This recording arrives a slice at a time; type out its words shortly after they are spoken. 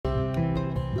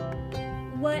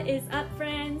What is up,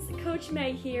 friends? Coach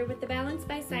Meg here with the Balance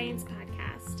by Science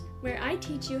podcast, where I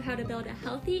teach you how to build a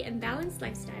healthy and balanced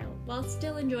lifestyle while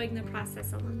still enjoying the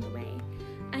process along the way.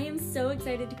 I am so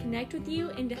excited to connect with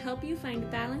you and to help you find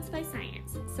balance by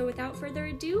science. So without further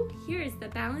ado, here is the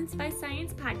Balance by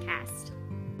Science podcast.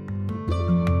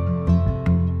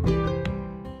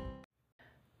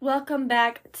 Welcome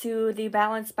back to the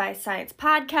Balance by Science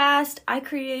podcast. I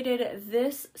created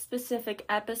this specific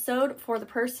episode for the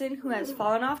person who has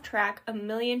fallen off track a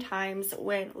million times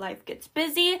when life gets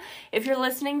busy. If you're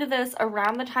listening to this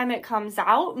around the time it comes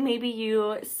out, maybe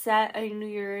you set a New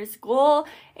Year's goal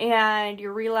and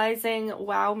you're realizing,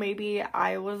 wow, maybe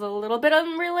I was a little bit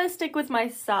unrealistic with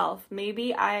myself.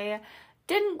 Maybe I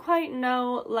didn't quite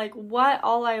know what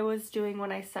all I was doing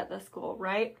when I set this goal,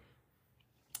 right?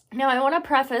 Now, I want to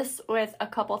preface with a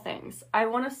couple things. I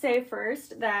want to say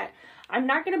first that I'm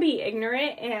not going to be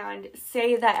ignorant and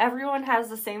say that everyone has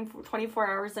the same 24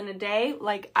 hours in a day.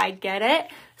 I get it.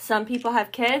 Some people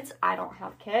have kids. I don't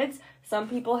have kids. Some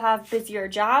people have busier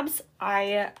jobs.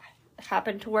 I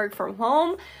happen to work from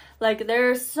home.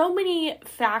 There's so many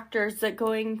factors that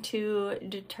go into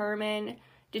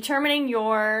determining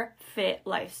your fit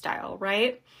lifestyle,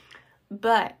 right?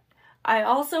 But I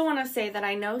also want to say that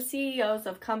I know CEOs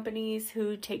of companies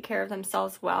who take care of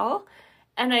themselves well,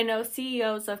 and I know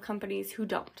CEOs of companies who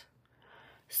don't.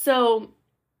 So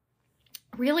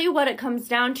really what it comes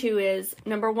down to is,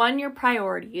 number one, your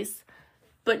priorities,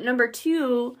 but number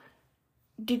two,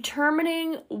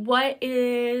 determining what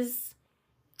is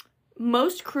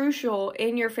most crucial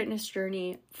in your fitness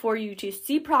journey for you to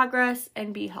see progress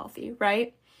and be healthy,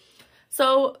 right?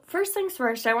 So first things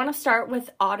first, I want to start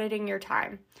with auditing your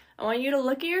time. I want you to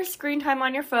look at your screen time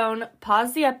on your phone,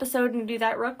 pause the episode and do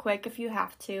that real quick if you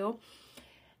have to.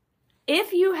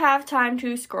 If you have time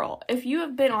to scroll, if you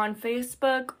have been on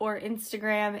Facebook or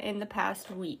Instagram in the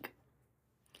past week,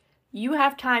 you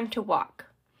have time to walk.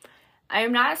 I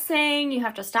am not saying you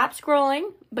have to stop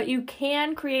scrolling, but you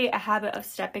can create a habit of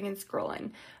stepping and scrolling,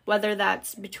 whether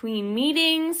that's between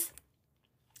meetings,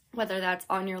 whether that's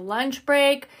on your lunch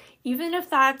break, even if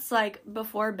that's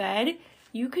before bed.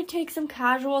 You could take some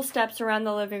casual steps around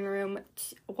the living room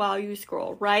while you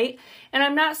scroll, right? And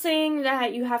I'm not saying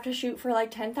that you have to shoot for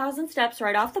 10,000 steps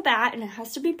right off the bat and it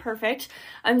has to be perfect.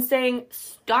 I'm saying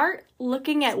start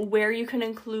looking at where you can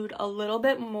include a little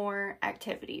bit more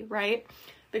activity, right?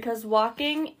 Because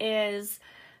walking is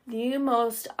the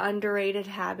most underrated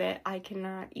habit. I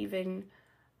cannot even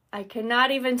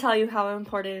tell you how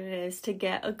important it is to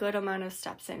get a good amount of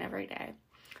steps in every day.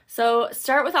 So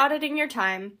start with auditing your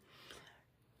time.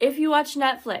 If you watch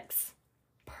Netflix,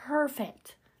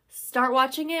 perfect. Start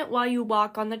watching it while you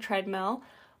walk on the treadmill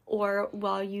or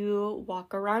while you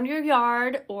walk around your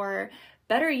yard, or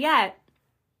better yet,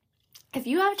 if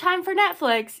you have time for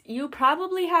Netflix, you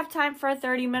probably have time for a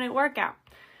 30-minute workout.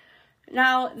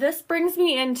 Now, this brings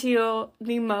me into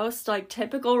the most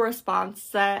typical response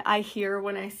that I hear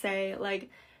when I say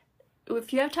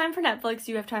if you have time for Netflix,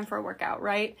 you have time for a workout,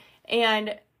 right?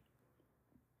 And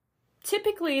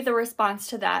typically, the response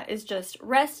to that is just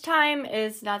rest time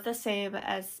is not the same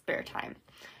as spare time.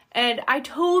 And I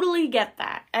totally get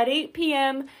that. At 8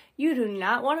 p.m., you do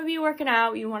not want to be working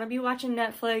out. You want to be watching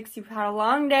Netflix. You've had a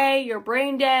long day. You're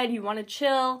brain dead. You want to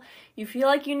chill. You feel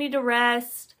like you need to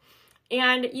rest.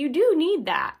 And you do need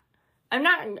that. I'm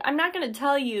not going to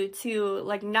tell you to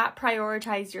not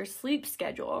prioritize your sleep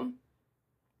schedule.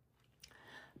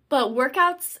 But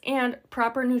workouts and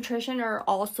proper nutrition are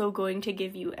also going to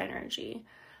give you energy.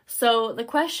 So the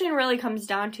question really comes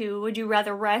down to, would you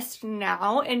rather rest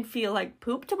now and feel like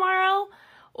poop tomorrow?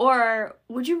 Or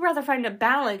would you rather find a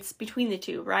balance between the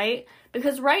two, right?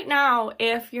 Because right now,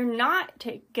 if you're not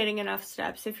getting enough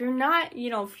steps, if you're not,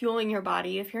 fueling your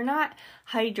body, if you're not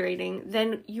hydrating,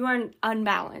 then you are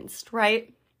unbalanced,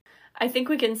 right? I think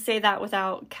we can say that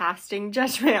without casting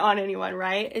judgment on anyone,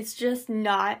 right? It's just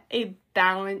not a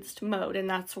balanced mode, and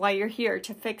that's why you're here,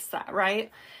 to fix that,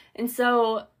 right? And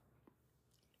so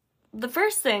the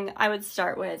first thing I would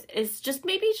start with is just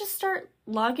start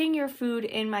logging your food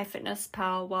in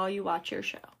MyFitnessPal while you watch your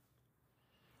show.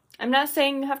 I'm not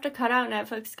saying you have to cut out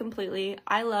Netflix completely.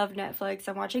 I love Netflix.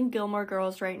 I'm watching Gilmore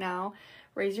Girls right now.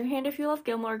 Raise your hand if you love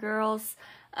Gilmore Girls.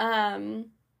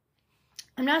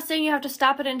 I'm not saying you have to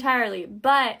stop it entirely,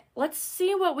 but let's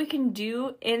see what we can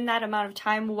do in that amount of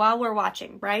time while we're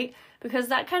watching, right? Because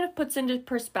that kind of puts into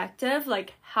perspective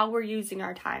how we're using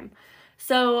our time.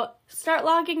 So start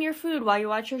logging your food while you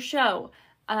watch your show.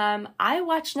 I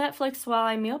watch Netflix while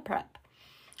I meal prep.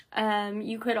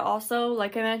 You could also,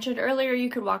 like I mentioned earlier, you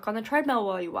could walk on the treadmill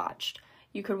while you watched.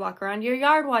 You could walk around your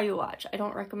yard while you watch. I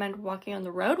don't recommend walking on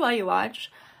the road while you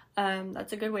watch.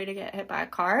 That's a good way to get hit by a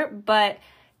car, but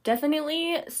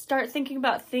definitely start thinking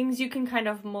about things you can kind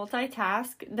of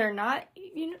multitask. They're not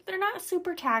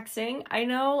super taxing. I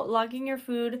know logging your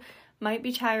food might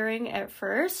be tiring at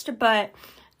first, but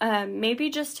maybe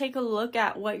just take a look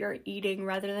at what you're eating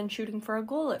rather than shooting for a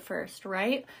goal at first,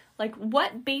 right? Like,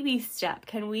 what baby step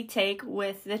can we take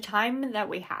with the time that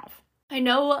we have? I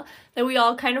know that we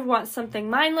all kind of want something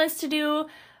mindless to do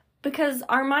because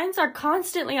our minds are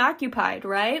constantly occupied,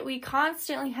 right? We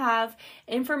constantly have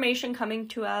information coming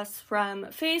to us from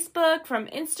Facebook, from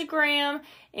Instagram,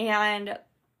 and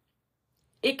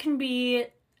it can be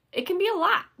a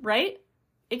lot, right?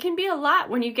 It can be a lot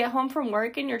when you get home from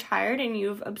work and you're tired and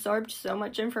you've absorbed so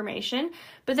much information,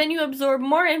 but then you absorb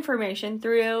more information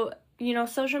through,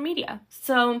 social media.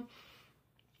 So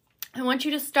I want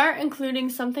you to start including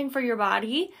something for your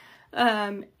body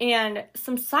and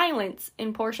some silence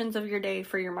in portions of your day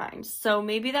for your mind. So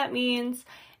maybe that means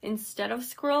instead of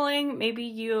scrolling, maybe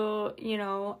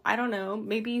I don't know,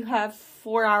 maybe you have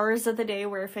 4 hours of the day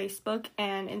where Facebook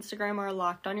and Instagram are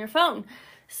locked on your phone.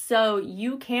 So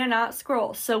you cannot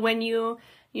scroll. So when you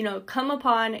come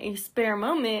upon a spare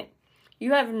moment,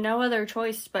 you have no other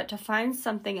choice but to find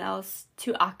something else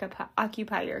to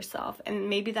occupy yourself. And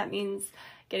maybe that means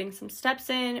getting some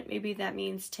steps in. Maybe that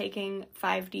means taking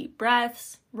 5 deep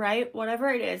breaths, right? Whatever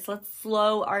it is, let's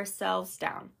slow ourselves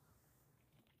down.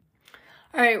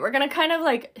 All right, we're going to kind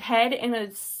of head in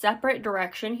a separate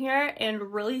direction here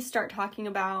and really start talking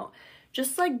about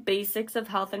just basics of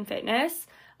health and fitness.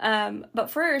 But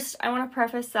first, I want to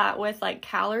preface that with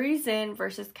calories in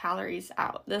versus calories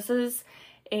out. This is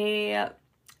a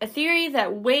theory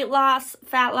that weight loss,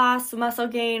 fat loss, muscle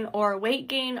gain, or weight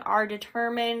gain are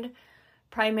determined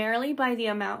primarily by the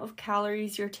amount of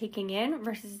calories you're taking in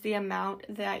versus the amount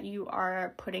that you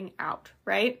are putting out,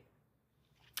 right?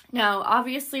 Now,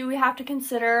 obviously, we have to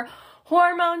consider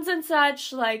hormones and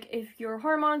such. If your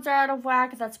hormones are out of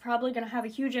whack, that's probably going to have a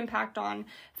huge impact on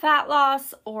fat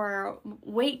loss or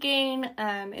weight gain.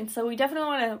 And so we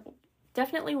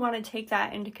definitely want to take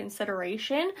that into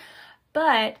consideration.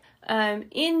 But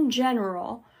in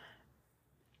general,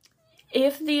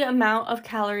 if the amount of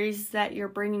calories that you're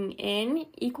bringing in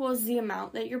equals the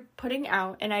amount that you're putting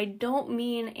out, and I don't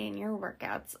mean in your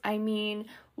workouts, I mean,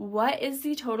 what is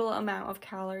the total amount of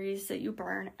calories that you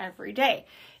burn every day?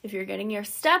 If you're getting your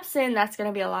steps in, that's going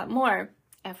to be a lot more,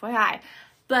 FYI.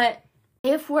 But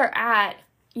if we're at,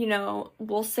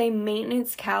 we'll say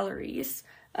maintenance calories,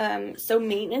 so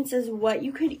maintenance is what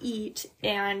you could eat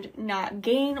and not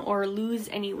gain or lose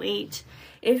any weight.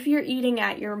 If you're eating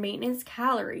at your maintenance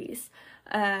calories,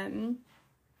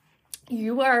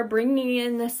 you are bringing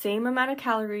in the same amount of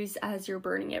calories as you're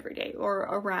burning every day or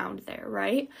around there,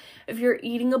 right? If you're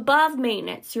eating above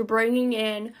maintenance, you're bringing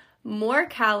in more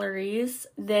calories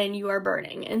than you are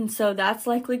burning. And so that's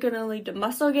likely going to lead to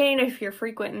muscle gain if you're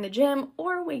frequent in the gym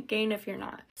or weight gain if you're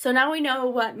not. So now we know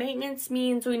what maintenance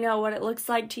means. We know what it looks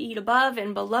like to eat above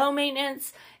and below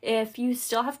maintenance. If you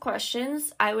still have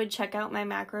questions, I would check out my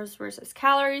macros versus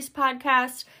calories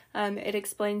podcast. It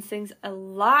explains things a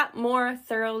lot more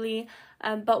thoroughly.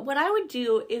 But what I would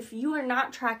do if you are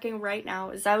not tracking right now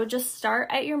is I would just start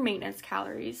at your maintenance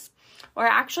calories. Or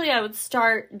actually, I would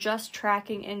start just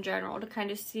tracking in general to kind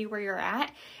of see where you're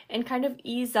at and kind of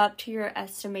ease up to your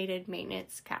estimated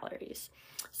maintenance calories.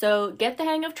 So get the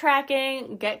hang of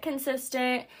tracking, get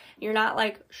consistent. You're not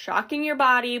shocking your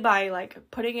body by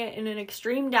putting it in an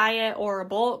extreme diet or a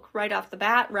bulk right off the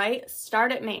bat, right?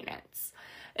 Start at maintenance.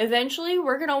 Eventually,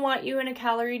 we're going to want you in a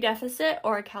calorie deficit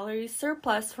or a calorie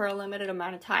surplus for a limited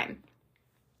amount of time.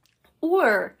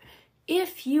 Or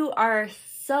if you are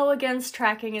so against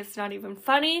tracking it's not even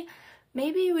funny,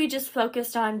 maybe we just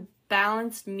focused on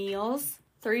balanced meals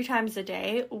 3 times a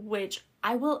day, which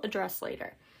I will address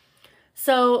later.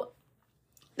 So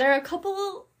there are a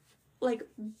couple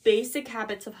basic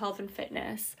habits of health and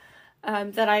fitness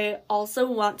that I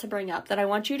also want to bring up that I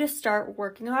want you to start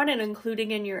working on and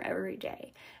including in your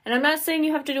everyday. And I'm not saying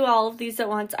you have to do all of these at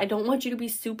once. I don't want you to be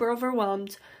super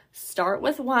overwhelmed. Start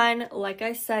with one. Like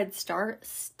I said, start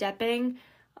stepping.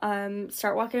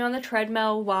 Start walking on the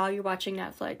treadmill while you're watching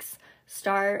Netflix.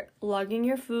 Start logging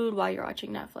your food while you're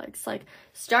watching Netflix.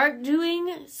 Start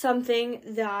doing something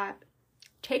that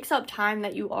takes up time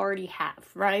that you already have,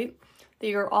 right? That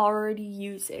you're already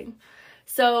using.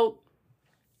 So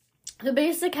the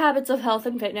basic habits of health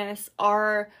and fitness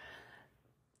are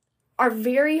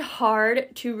very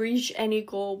hard to reach any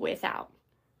goal without.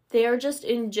 They are just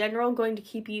in general going to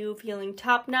keep you feeling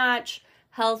top-notch,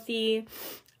 healthy,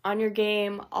 on your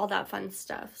game, all that fun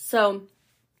stuff. So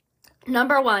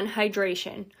Number 1,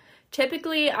 hydration.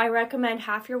 Typically, I recommend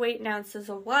half your weight in ounces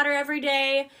of water every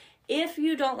day. If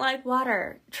you don't like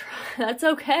water, that's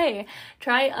okay.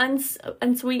 Try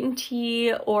unsweetened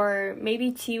tea, or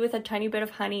maybe tea with a tiny bit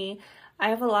of honey. I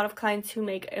have a lot of clients who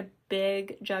make a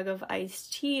big jug of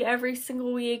iced tea every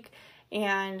single week,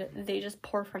 and they just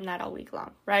pour from that all week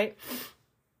long, right?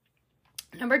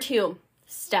 Number 2,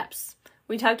 steps.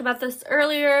 We talked about this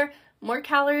earlier. More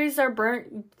calories are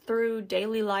burnt through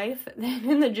daily life than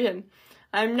in the gym.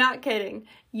 I'm not kidding.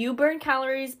 You burn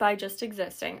calories by just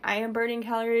existing. I am burning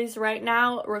calories right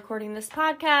now recording this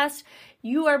podcast.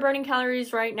 You are burning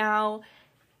calories right now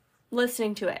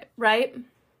listening to it, right?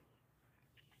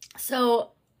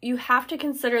 So you have to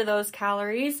consider those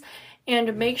calories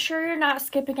and make sure you're not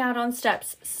skipping out on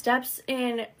steps. Steps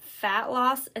in fat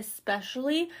loss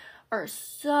especially are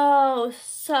so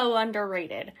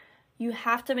underrated. You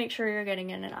have to make sure you're getting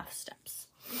in enough steps.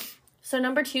 So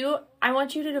number 2, I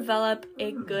want you to develop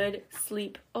a good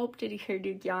sleep. Oh, did you hear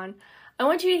dude yawn? I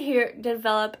want you to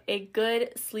develop a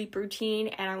good sleep routine,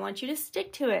 and I want you to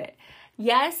stick to it.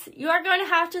 Yes, you are going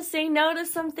to have to say no to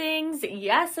some things.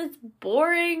 Yes, it's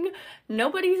boring.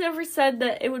 Nobody's ever said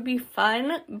that it would be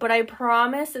fun, but I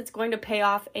promise it's going to pay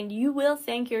off, and you will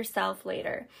thank yourself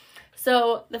later.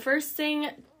 So the first thing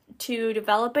to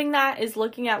developing that is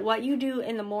looking at what you do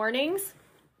in the mornings.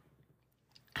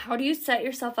 How do you set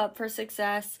yourself up for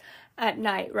success at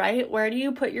night, right? Where do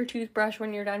you put your toothbrush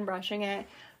when you're done brushing it?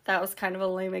 That was kind of a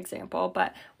lame example,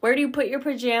 but where do you put your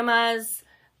pajamas?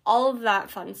 All of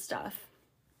that fun stuff,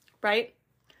 right?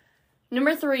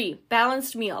 Number 3,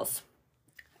 balanced meals.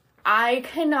 I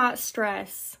cannot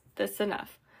stress this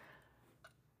enough.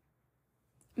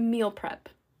 Meal prep.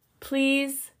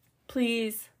 Please,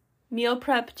 meal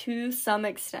prep to some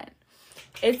extent.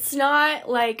 It's not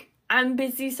like I'm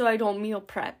busy so I don't meal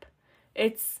prep.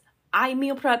 It's I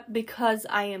meal prep because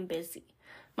I am busy.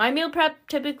 My meal prep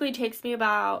typically takes me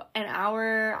about an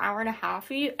hour and a half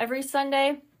every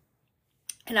Sunday.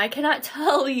 And I cannot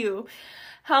tell you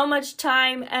how much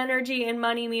time, energy, and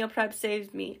money meal prep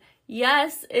saves me.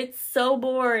 Yes, it's so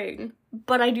boring,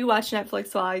 but I do watch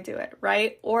Netflix while I do it,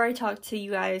 right? Or I talk to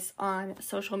you guys on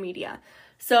social media.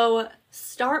 So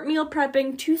start meal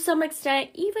prepping to some extent.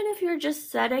 Even if you're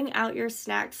just setting out your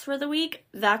snacks for the week,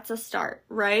 that's a start,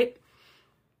 right?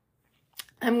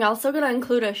 I'm also going to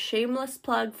include a shameless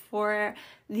plug for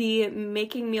the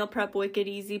Making Meal Prep Wicked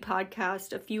Easy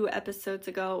podcast a few episodes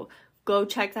ago. Go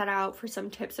check that out for some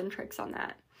tips and tricks on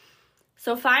that.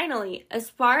 So finally,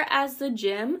 as far as the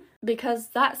gym, because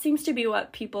that seems to be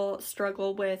what people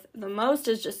struggle with the most,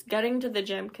 is just getting to the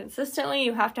gym consistently.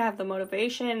 You have to have the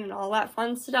motivation and all that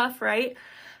fun stuff, right?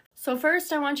 So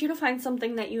first, I want you to find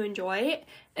something that you enjoy.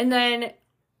 And then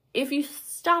if you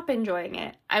stop enjoying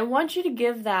it, I want you to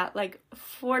give that like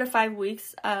 4 to 5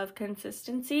 weeks of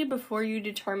consistency before you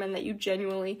determine that you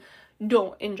genuinely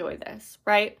don't enjoy this,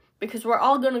 right? Because we're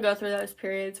all going to go through those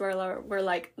periods where we're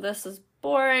like, this is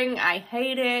boring, I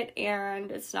hate it, and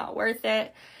it's not worth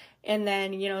it. And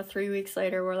then, 3 weeks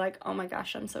later, we're like, oh my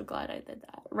gosh, I'm so glad I did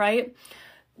that, right?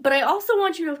 But I also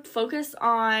want you to focus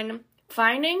on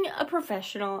finding a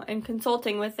professional and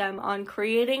consulting with them on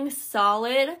creating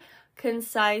solid,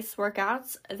 concise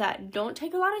workouts that don't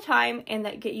take a lot of time and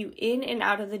that get you in and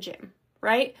out of the gym,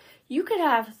 right? You could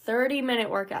have 30-minute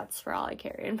workouts for all I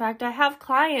care. In fact, I have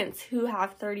clients who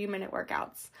have 30-minute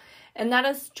workouts, and that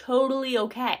is totally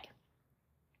okay.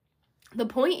 The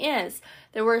point is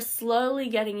that we're slowly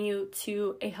getting you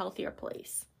to a healthier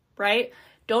place, right?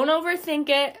 Don't overthink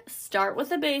it. Start with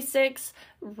the basics.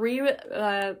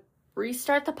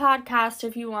 Restart the podcast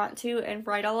if you want to and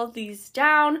write all of these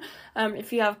down.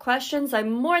 If you have questions,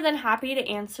 I'm more than happy to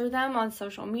answer them on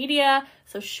social media.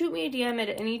 So shoot me a DM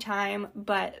at any time,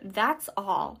 but that's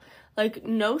all. Like,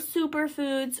 no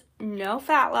superfoods, no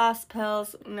fat loss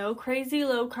pills, no crazy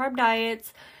low carb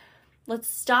diets. Let's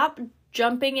stop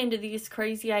jumping into these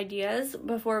crazy ideas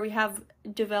before we have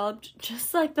developed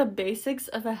just like the basics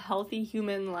of a healthy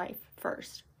human life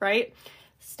first, right?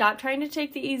 Stop trying to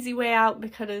take the easy way out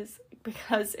because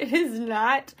it is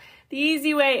not the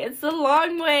easy way. It's the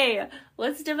long way.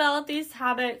 Let's develop these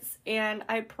habits, and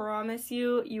I promise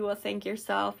you will thank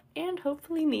yourself and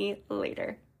hopefully me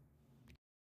later.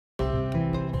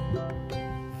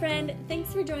 Friend,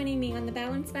 thanks for joining me on the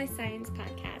Balance by Science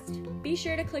podcast. Be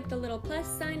sure to click the little plus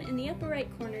sign in the upper right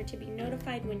corner to be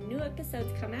notified when new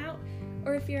episodes come out,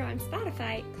 or if you're on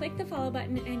Spotify, click the follow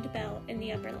button and bell in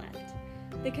the upper left.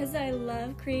 Because I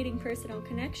love creating personal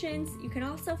connections, you can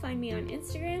also find me on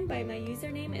Instagram by my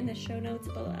username in the show notes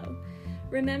below.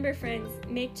 Remember, friends,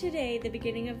 make today the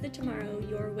beginning of the tomorrow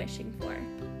you're wishing for.